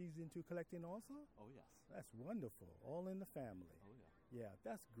 and so she's into collecting also? Oh, yes. That's wonderful. All in the family. Oh, yeah. Yeah,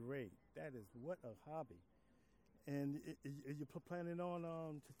 that's great. That is what a hobby. And are you planning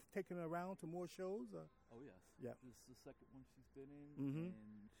on taking her around to more shows? Oh, yes. Yeah. This is the second one she's been in, Mhm.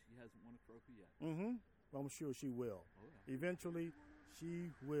 and she hasn't won a trophy yet. Mm-hmm. Well, I'm sure she will. Oh, yeah. Eventually,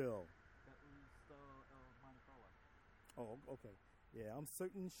 she will. That was Monticello. Oh, okay. Yeah, I'm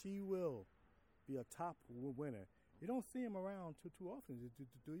certain she will be a top winner. You don't see them around too often,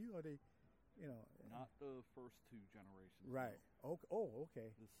 do you? Or they, you know? Not the first two generations. Right. no. Okay.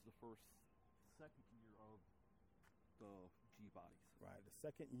 This is the second year of the G bodies. Right, the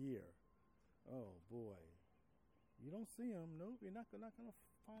second year. Oh boy, you don't see them. Nope, you're not gonna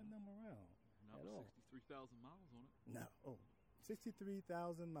find them around Not at with all. 63,000 miles on it. No. Oh,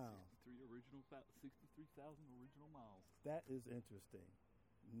 63,000 miles. 63,000 original miles. That is interesting.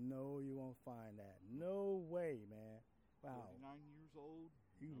 No, you won't find that. No way, man. Wow. 39 years old.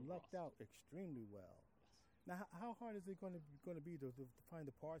 You no lucked rust. out extremely well. Now, how hard is it going to be to find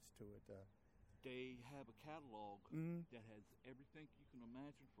the parts to it? They have a catalog Mhm. that has everything you can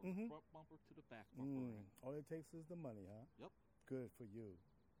imagine from Mhm. the front bumper to the back bumper. All it takes is the money, huh? Yep. Good for you.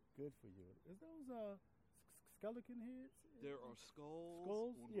 Good for you. Is those skeleton heads? There are skulls,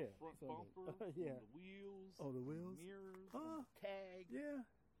 Skulls? on Yeah, the front so bumper, yeah. on the wheels, Oh, the on wheels? mirrors, Oh, on the tag. Yeah.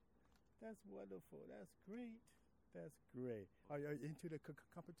 That's wonderful. That's great. That's great. Are you into the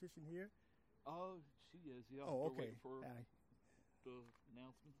competition here? Oh, she is. Yeah. Oh, We're okay. waiting for the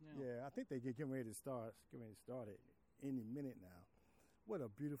announcements now. Yeah, I think they're getting ready to start. Getting ready to start it any minute now. What a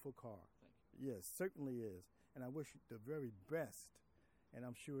beautiful car. Thank you. Yes, certainly is. And I wish you the very best. And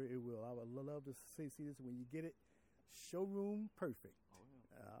I'm sure it will. I would love to see this when you get it. Showroom perfect. Oh,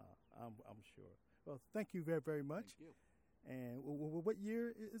 yeah. I'm sure. Well, thank you very, very much. Thank you. And what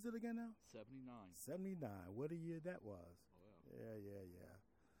year is it again now? 79. 79. What a year that was. Oh, yeah. Yeah.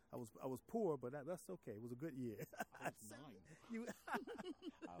 I was poor, but that's okay. It was a good year. I was 9.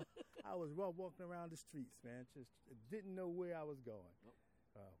 I was walking around the streets, man. Just didn't know where I was going. Nope.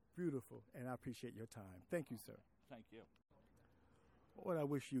 Beautiful, and I appreciate your time. Thank you, sir. Thank you. What I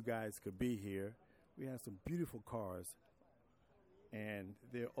wish you guys could be here. We have some beautiful cars, and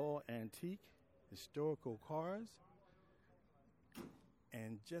they're all antique, historical cars.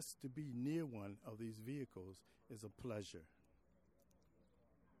 And just to be near one of these vehicles is a pleasure.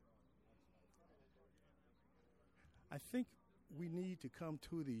 I think we need to come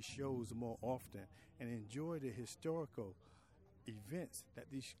to these shows more often and enjoy the historical events that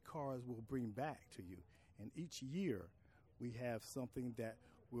these cars will bring back to you. And each year we have something that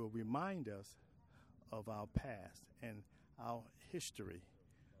will remind us of our past and our history.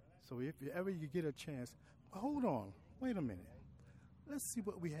 So if ever you get a chance, hold on, wait a minute. Let's see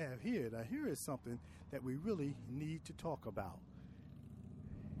what we have here. Now here is something that we really need to talk about.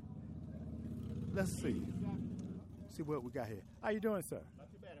 Let's see. See what we got here. How you doing, sir? Not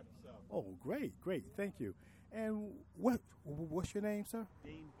too bad of yourself. Oh, great. Thank you. And what's your name, sir?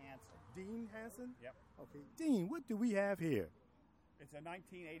 Dean Hansen. Dean Hansen? Yep. Okay. Dean, what do we have here? It's a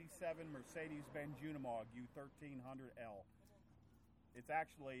 1987 Mercedes-Benz Unimog U1300L. It's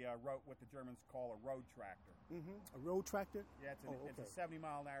actually what the Germans call a road tractor. Mm-hmm. A road tractor? Yeah, it's a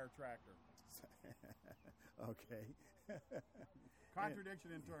 70-mile-an-hour tractor. Okay.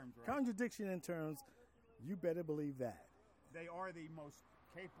 Contradiction in terms, right? Contradiction in terms. You better believe that. They are the most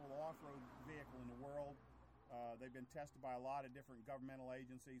capable off-road vehicle in the world. They've been tested by a lot of different governmental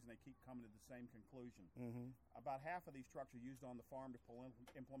agencies, and they keep coming to the same conclusion. Mm-hmm. About half of these trucks are used on the farm to pull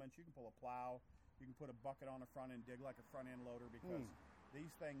implements. You can pull a plow. You can put a bucket on the front end, dig like a front-end loader, because these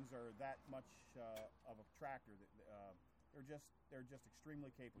things are that much of a tractor. They're just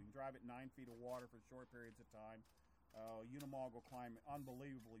extremely capable. You can drive it 9 feet of water for short periods of time. Unimog will climb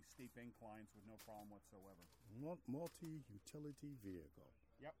unbelievably steep inclines with no problem whatsoever. Multi-utility vehicle.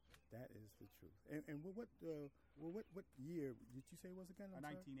 Yep. That is the truth. And what year did you say it was again?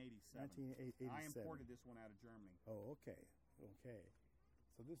 1987. 1987. I imported this one out of Germany. Oh, okay.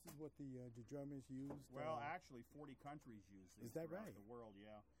 So this is what the Germans used? Well, actually, 40 countries use this. Is that throughout right? The world,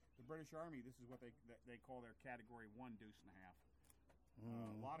 yeah. The British Army, this is what they call their Category 1 deuce and a half.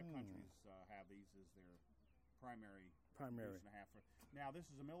 A lot of countries have these as their primary deuce and a half. Now, this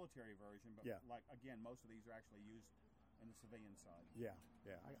is a military version, but like again, most of these are actually used in the civilian side. Yeah.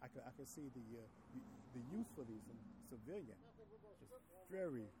 I can see the use for these in civilian. Just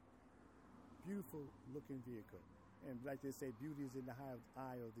very beautiful looking vehicle. And like they say, beauty is in the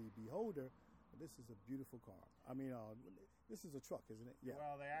eye of the beholder. This is a beautiful car. I mean, this is a truck, isn't it? Yeah.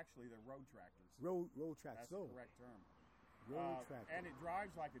 Well, they're road tractors. Road tractors. That's the correct term. Road tractor. And it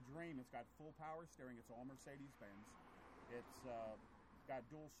drives like a dream. It's got full power steering. It's all Mercedes-Benz. It's got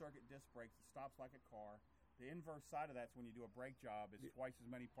dual circuit disc brakes. It stops like a car. The inverse side of that's when you do a brake job, it's twice as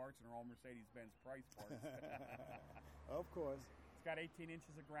many parts and they're all Mercedes-Benz price parts. Of course. It's got 18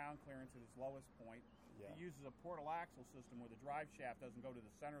 inches of ground clearance at its lowest point. Yeah. It uses a portal axle system where the drive shaft doesn't go to the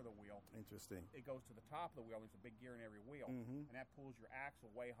center of the wheel. Interesting. It goes to the top of the wheel. There's a big gear in every wheel, Mhm. and that pulls your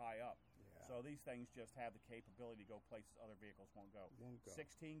axle way high up. Yeah. So these things just have the capability to go places other vehicles won't go.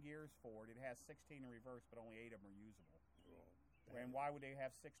 16 gears forward. It has 16 in reverse, but only 8 of them are usable. And why would they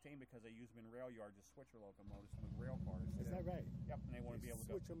have 16? Because they use them in rail yards as switcher locomotives to move rail cars. Is that right? Yep, and they want to be able to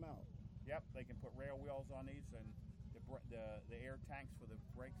switch them out. Yep, they can put rail wheels on these and the air tanks for the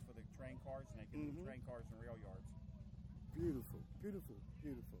brakes for the train cars, and they can move train cars in rail yards. Beautiful, beautiful,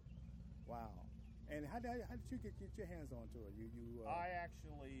 beautiful. Wow. And how did you get your hands onto it? I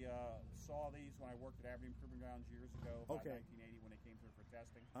actually saw these when I worked at Aberdeen Proving Grounds years ago, about 1980, when they came through for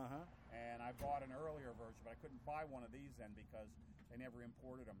testing. And I bought an earlier version, but I couldn't buy one of these then because they never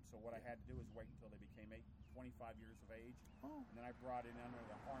imported them. So what I had to do was wait until they became 25 years of age. And then I brought it under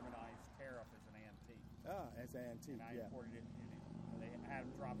the harmonized tariff as an antique. As an antique, and I imported it, and they had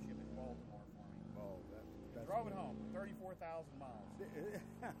them drop ship in Baltimore for me. Oh, that's drove it home, 34,000 miles.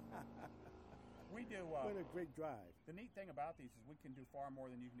 We do. What a great drive. The neat thing about these is we can do far more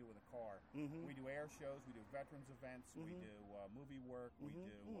than you can do with a car. We do air shows, we do veterans events, we do movie work, we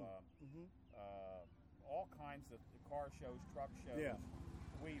do all kinds of car shows, truck shows. Yeah.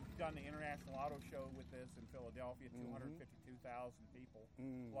 We've done the International Auto Show with this in Philadelphia, 252,000 people,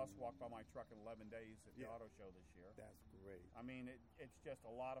 plus walked by my truck in 11 days at the auto show this year. That's great. I mean, it's just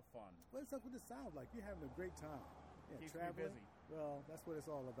a lot of fun. What's up with the sound like? You're having a great time. Keeps me traveling. busy. Well, that's what it's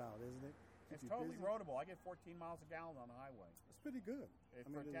all about, isn't it? It's totally roadable. I get 14 miles a gallon on the highway. It's pretty good.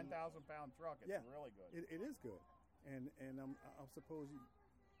 For a 10,000-pound truck, it's really good. It is good. And I suppose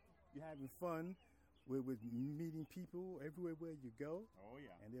you're having fun with meeting people everywhere where you go. Oh,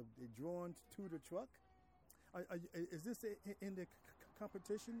 yeah. And they're drawn to the truck. Is this in the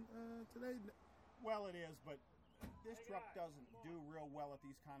competition today? Well, it is, but this truck doesn't do real well at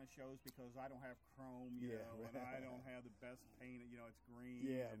these kind of shows because I don't have chrome, you know, and I don't have the best paint. You know, it's green.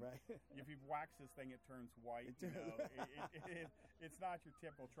 Yeah, right. If you wax this thing, it turns white. It's not your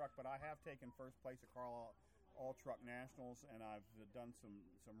typical truck, but I have taken first place at Carlisle All Truck Nationals, and I've done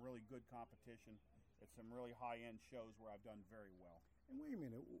some really good competition at some really high-end shows where I've done very well. And wait a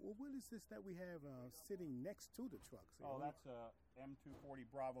minute, what is this that we have sitting next to the trucks? Oh, that's a M240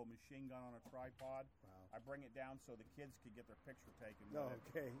 Bravo machine gun on a tripod. Wow. I bring it down so the kids can get their picture taken. Oh,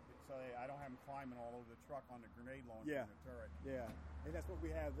 okay. So I don't have them climbing all over the truck on the grenade launcher in the turret. Yeah, and that's what we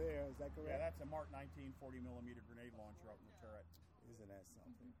have there. Is that correct? Yeah, that's a Mark 19 40mm grenade launcher up in the turret. Isn't that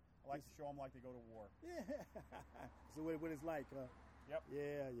something? I like to show them like they go to war. Yeah. So what it's like, huh? Yep.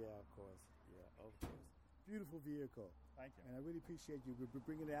 Yeah, of course. Yeah, of course. Beautiful vehicle. Thank you. And I really appreciate you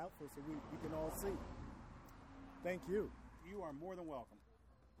bringing it out for so we can all see. Thank you. You are more than welcome.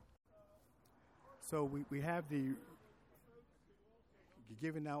 So we have the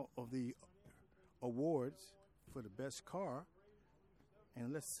giving out of the awards for the best car,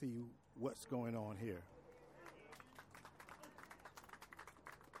 and let's see what's going on here.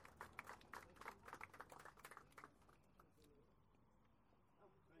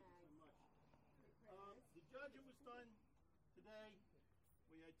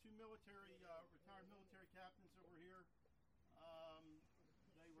 Retired military captains that were here.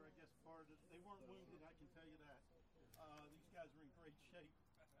 They were, I guess, they weren't wounded, I can tell you that. These guys were in great shape.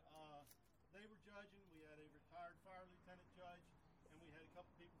 They were judging. We had a retired fire lieutenant judge, and we had a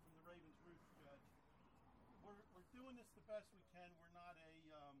couple people from the Ravens Roost judge. We're doing this the best we can. We're not a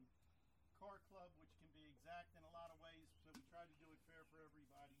car club, which can be exact in a lot of ways, so we try to do it fair for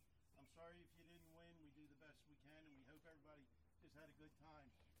everybody. I'm sorry if you didn't win. We do the best we can, and we hope everybody just had a good time.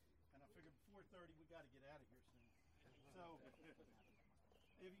 And I figured before 30, we got to get out of here soon. So, if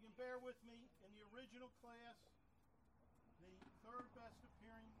you can bear with me, in the original class, the third best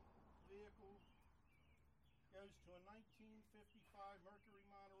appearing vehicle goes to a 1955 Mercury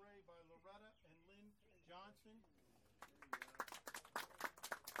Monterey by Loretta and Lynn Johnson.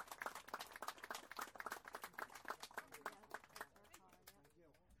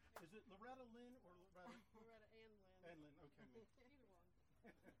 Is it Loretta Lynn or Loretta? Loretta and Lynn. And Lynn, okay.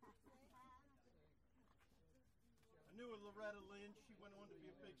 Either one. I knew a Loretta Lynn. She went on to be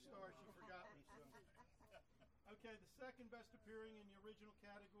a big star. She forgot me. So. Okay, the second best appearing in the original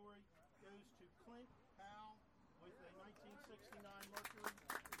category goes to Clint Powell with a 1969 Mercury.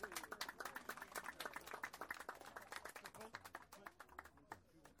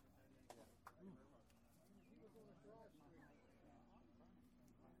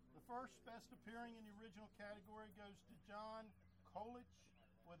 The first best appearing in the original category goes to John Kolich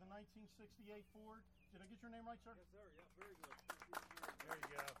with a 1968 Ford. Did I get your name right, sir? Yes, sir. Yeah, very good. There you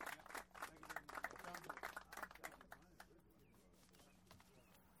go. Thank you very much.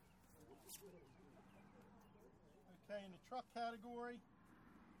 Sounds good. Okay, in the truck category,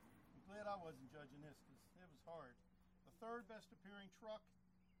 I'm glad I wasn't judging this because it was hard. The third best appearing truck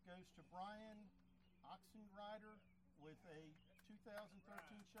goes to Brian Oxenrider with a 2013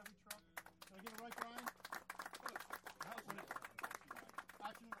 Chevy truck. Did I get it right, Brian?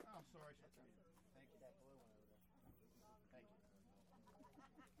 I'm sorry. Thank you, that blue one over there. Thank you.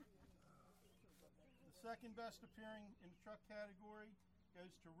 The second best appearing in the truck category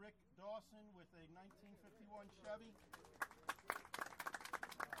goes to Rick Dawson with a 1951 Chevy.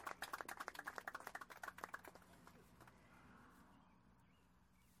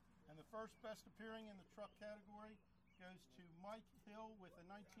 And the first best appearing in the truck category goes to Mike Hill with a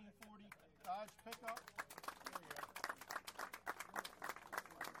 1940 Dodge pickup. There you go.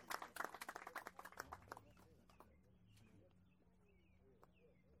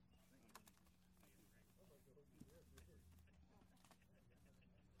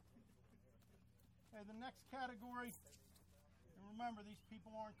 Okay, the next category, and remember, these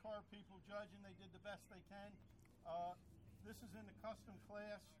people aren't car people judging. They did the best they can. This is in the custom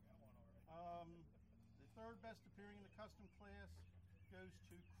class. The third best appearing in the custom class goes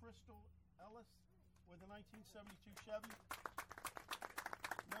to Crystal Ellis with a 1972 Chevy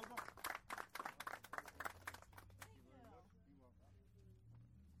Nova.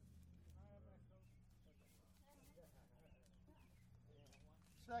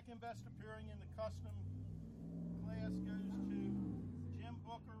 Second best appearing in the custom class goes to Jim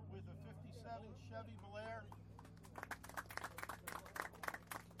Booker with a 57 Chevy Belair.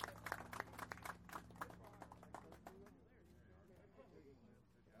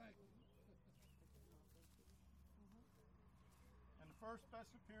 And the first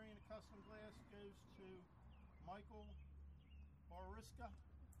best appearing in the custom class goes to Michael Boriska.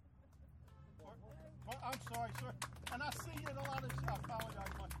 I'm sorry, sir. And I see you in a lot of I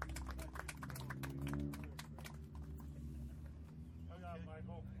apologize, Mike. Good job,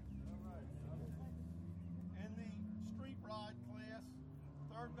 Michael. All right. In the street rod class,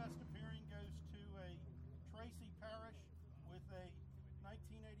 third best appearing goes to a Tracy Parrish with a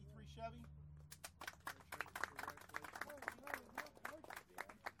 1983 Chevy.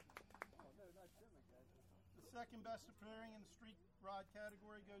 The second best appearing in the street rod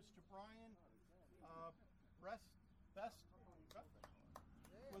category goes to Brian Best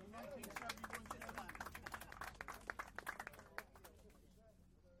with a 1971 Chevy.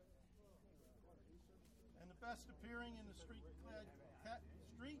 And the best appearing in the street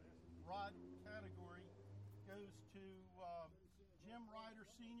rod category goes to Jim Ryder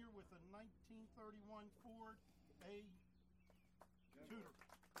Sr. with a 1931 Ford A Tudor.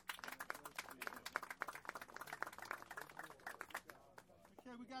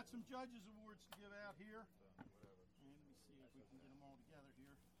 Okay, we got some judges awards to give out here. And let me see if we can get them all together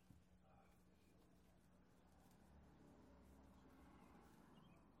here.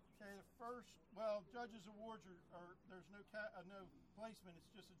 Okay, the first, judges awards are there's no placement,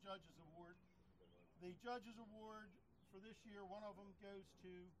 it's just a judges award. The judges award for this year, one of them goes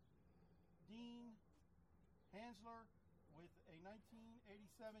to Dean Hansler with a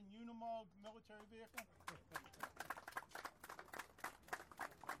 1987 Unimog military vehicle.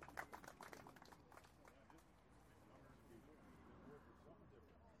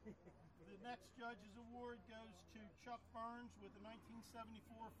 The next judges award goes to Chuck Burns with the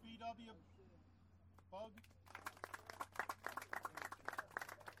 1974 VW Bug.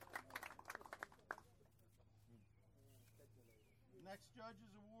 Next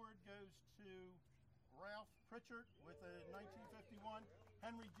judges award goes to Ralph Pritchard with a 1951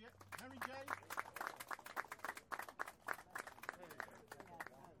 Henry J.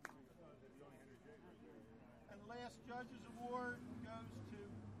 And last judges award goes to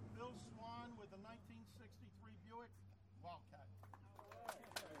Bill Swan with a 1963 Buick Wildcat.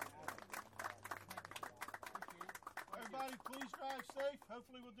 Everybody, please drive safe.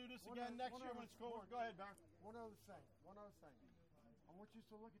 Hopefully we'll do this again next year when it's colder. Go ahead, Barry. One other thing. I want you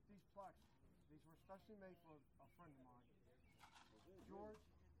to look at these plaques. These were specially made for a friend of mine. George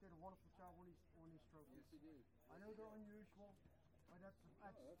did a wonderful job on these trophies. Yes, he did. I know they're unusual, but that's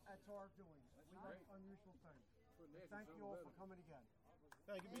our doing. We like unusual things. Thank you all for coming again.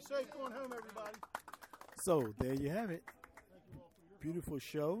 Thank you. Be safe going home, everybody. So there you have it. Beautiful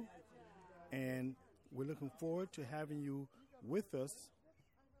show, and we're looking forward to having you with us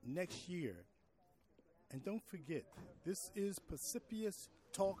next year. And don't forget, this is Precipitous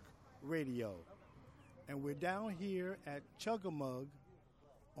Talk Radio, and we're down here at Chug-a-Mug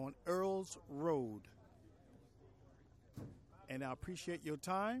on Earls Road. And I appreciate your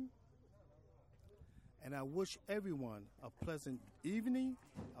time. And I wish everyone a pleasant evening,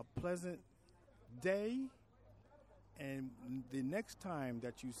 a pleasant day. And the next time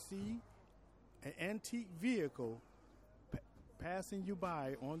that you see an antique vehicle passing you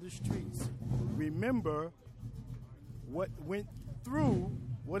by on the streets, remember what went through,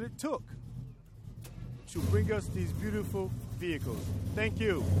 what it took to bring us these beautiful vehicles. Thank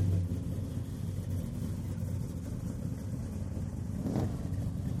you.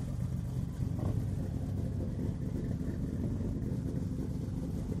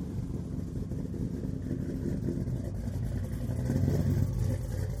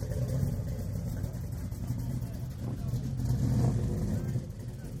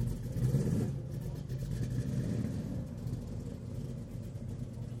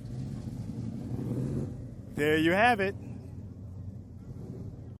 There you have it.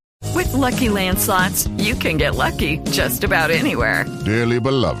 With Lucky Land Slots, you can get lucky just about anywhere. Dearly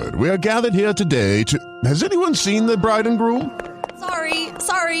beloved, we are gathered here today to... Has anyone seen the bride and groom?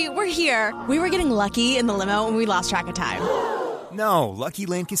 Sorry, we're here. We were getting lucky in the limo and we lost track of time. No, Lucky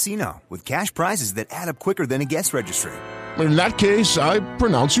Land Casino, with cash prizes that add up quicker than a guest registry. In that case, I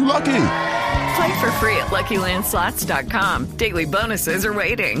pronounce you lucky. Play for free at LuckyLandSlots.com. Daily bonuses are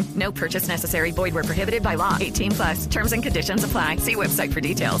waiting. No purchase necessary. Void where prohibited by law. 18+. Terms and conditions apply. See website for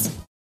details.